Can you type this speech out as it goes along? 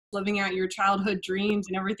living out your childhood dreams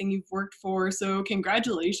and everything you've worked for. So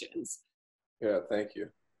congratulations. Yeah, thank you.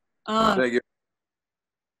 Thank you.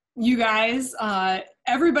 You guys,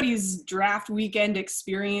 everybody's draft weekend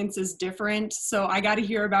experience is different. So I got to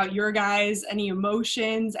hear about your guys, any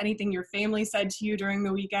emotions, anything your family said to you during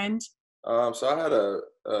the weekend. So I had a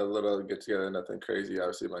little get together, nothing crazy.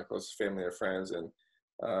 Obviously, my closest family and friends, and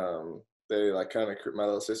they like kind of. My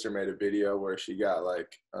little sister made a video where she got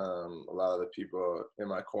like a lot of the people in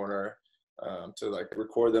my corner to like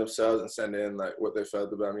record themselves and send in like what they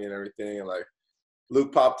felt about me and everything. And like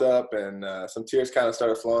Luke popped up, and some tears kind of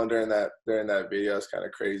started flowing during that video. It's kind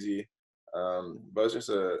of crazy, but it's just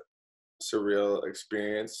a surreal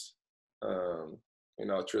experience.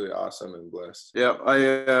 Truly awesome and blessed.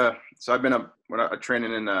 Yeah, so I've been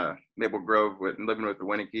training in Maple Grove living with the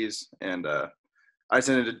Winnickies, and I just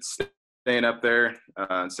ended up staying up there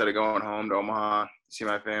instead of going home to Omaha to see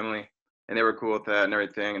my family, and they were cool with that and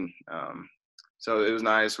everything. And so it was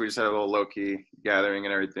nice. We just had a little low-key gathering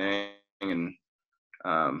and everything, and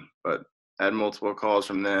but I had multiple calls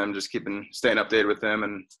from them, just staying updated with them,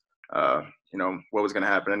 and what was going to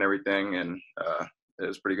happen and everything, and it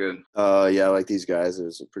was pretty good. Yeah, like these guys, it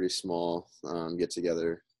was a pretty small get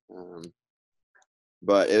together.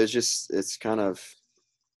 But it's kind of,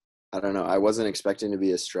 I don't know. I wasn't expecting to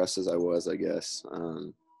be as stressed as I was, I guess,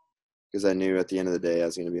 because I knew at the end of the day I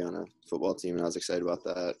was going to be on a football team, and I was excited about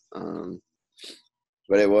that.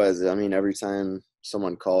 But it was, I mean, every time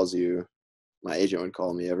someone calls you, my agent would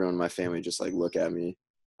call me, everyone in my family just like look at me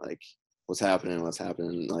like, what's happening?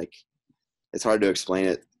 Like, it's hard to explain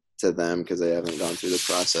it to them because they haven't gone through the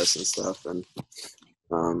process and stuff. And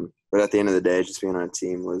but at the end of the day, just being on a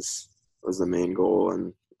team was the main goal,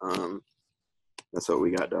 and that's what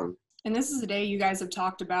we got done. And this is a day you guys have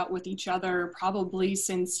talked about with each other probably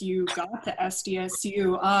since you got to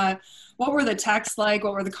SDSU. What were the texts like?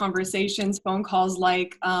 What were the conversations, phone calls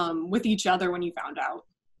like with each other when you found out?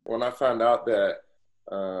 When I found out that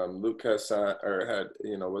Luke has signed or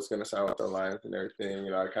was going to sign with the Lions and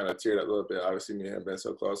everything, I kind of teared up a little bit. Obviously, me and him have been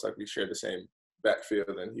so close. Like, we shared the same backfield,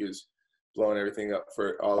 and he was blowing everything up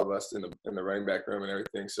for all of us in the running back room and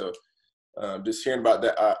everything. So just hearing about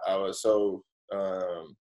that, I was so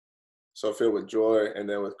filled with joy. And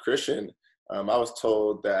then with Christian, I was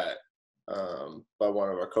told that by one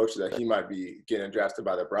of our coaches that he might be getting drafted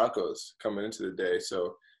by the Broncos coming into the day.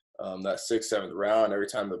 So that 6th, 7th round, every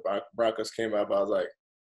time the Broncos came up, I was like,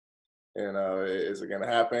 is it going to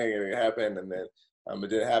happen? It happened. And then it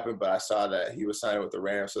didn't happen, but I saw that he was signing with the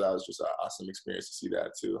Rams. So that was just an awesome experience to see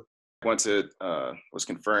that too. Once it was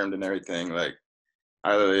confirmed and everything, like,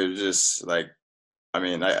 I literally was just like, I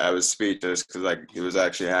mean, I was speechless because, like, it was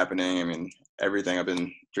actually happening. I mean, everything I've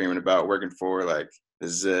been dreaming about, working for, like,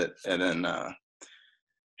 this is it. And then, I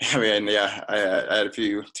had a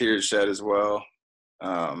few tears shed as well.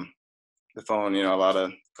 The phone, a lot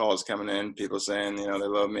of calls coming in, people saying, they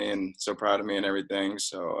love me and so proud of me and everything.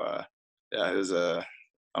 So, it was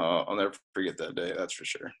I'll never forget that day, that's for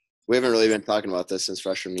sure. We haven't really been talking about this since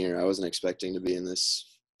freshman year. I wasn't expecting to be in this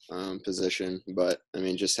position, but I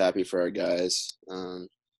mean, just happy for our guys.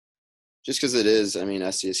 Just because it is, I mean,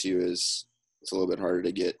 SDSU it's a little bit harder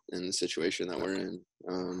to get in the situation that we're in.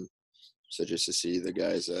 So just to see the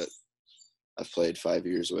guys that I've played 5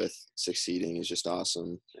 years with succeeding is just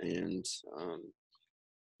awesome, and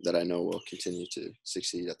that I know will continue to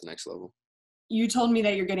succeed at the next level. You told me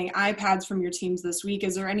that you're getting iPads from your teams this week.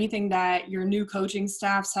 Is there anything that your new coaching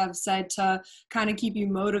staffs have said to kind of keep you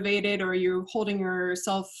motivated, or are you holding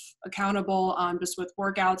yourself accountable just with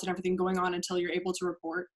workouts and everything going on until you're able to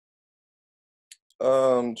report?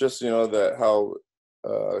 Just, that how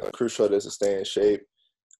crucial it is to stay in shape.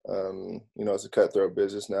 It's a cutthroat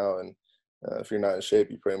business now, and if you're not in shape,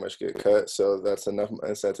 you pretty much get cut. So that's enough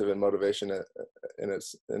incentive and motivation in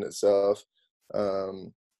itself.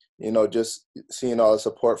 Just seeing all the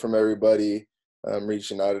support from everybody,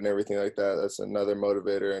 reaching out and everything like that, that's another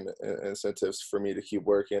motivator and incentives for me to keep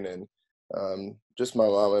working. And just my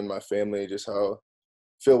mom and my family, just how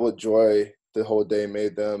filled with joy the whole day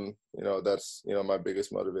made them, that's, my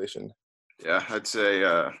biggest motivation. Yeah, I'd say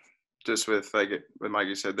just with what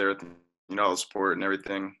Mikey said there, all the support and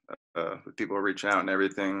everything, with people reaching out and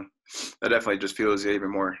everything, that definitely just feels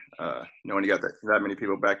even more, when you got that many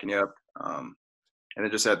people backing you up. And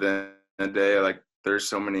then just at the end of the day, like, there's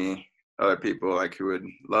so many other people, like, who would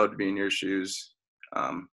love to be in your shoes,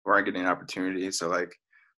 who aren't getting an opportunity. So, like,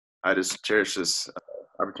 I just cherish this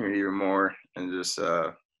opportunity even more, and just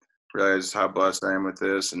realize how blessed I am with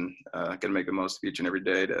this, and going to make the most of each and every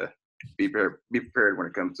day to be prepared when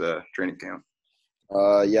it comes to training camp.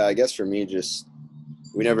 Yeah, I guess for me, just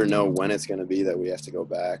we never know when it's going to be that we have to go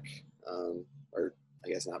back, or I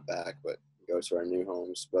guess not back, but go to our new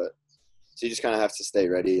homes. But so you just kind of have to stay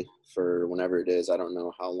ready for whenever it is. I don't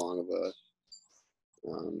know how long of a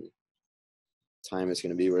time it's going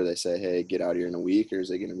to be where they say, hey, get out here in a week, or is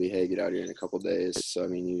it going to be, hey, get out here in a couple days? So, I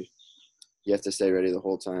mean, you have to stay ready the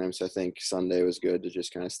whole time. So I think Sunday was good to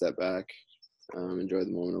just kind of step back, enjoy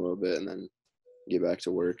the moment a little bit, and then get back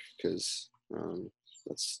to work because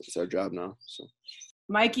that's our job now. So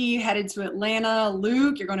Mikey headed to Atlanta.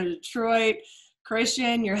 Luke, you're going to Detroit.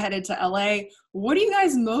 Christian, you're headed to LA. What are you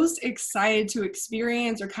guys most excited to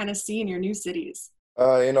experience or kind of see in your new cities?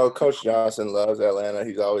 Coach Johnson loves Atlanta.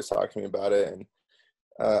 He's always talking to me about it. And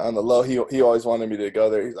on the low, he always wanted me to go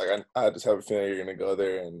there. He's like, I just have a feeling you're going to go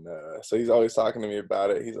there. And so he's always talking to me about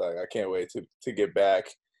it. He's like, I can't wait to get back.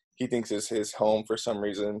 He thinks it's his home for some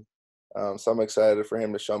reason. So I'm excited for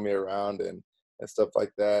him to show me around and stuff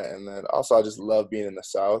like that. And then also I just love being in the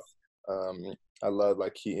South. I love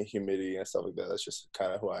like heat and humidity and stuff like that. That's just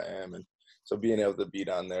kind of who I am. And so being able to be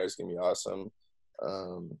down there is going to be awesome.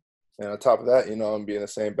 And on top of that, I'm being in the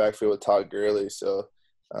same backfield with Todd Gurley. So,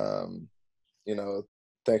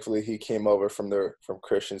 thankfully he came over from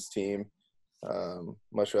Christian's team.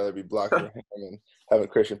 Much rather be blocking him and having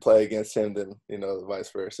Christian play against him than, vice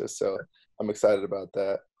versa. So I'm excited about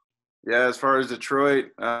that. Yeah, as far as Detroit,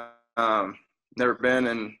 never been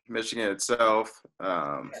in Michigan itself.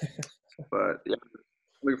 But yeah,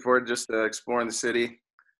 looking forward just to exploring the city.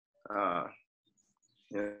 I've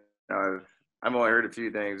only heard a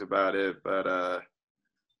few things about it, but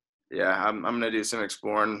I'm gonna do some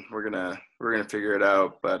exploring. We're gonna figure it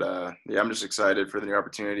out. But I'm just excited for the new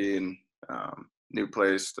opportunity and new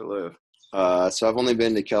place to live. So I've only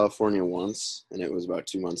been to California once, and it was about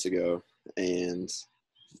 2 months ago. And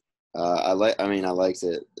I liked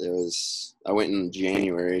it. I went in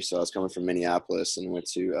January, so I was coming from Minneapolis and went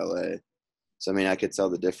to LA. So I could tell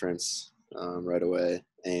the difference right away.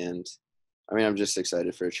 And I'm just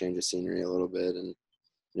excited for a change of scenery a little bit and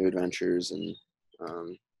new adventures and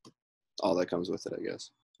all that comes with it, I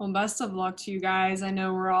guess. Well, best of luck to you guys. I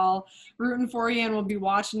know we're all rooting for you and we'll be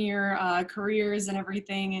watching your careers and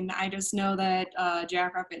everything. And I just know that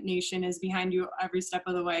Jackrabbit Nation is behind you every step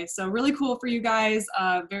of the way. So really cool for you guys.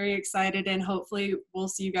 Very excited, and hopefully we'll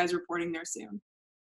see you guys reporting there soon.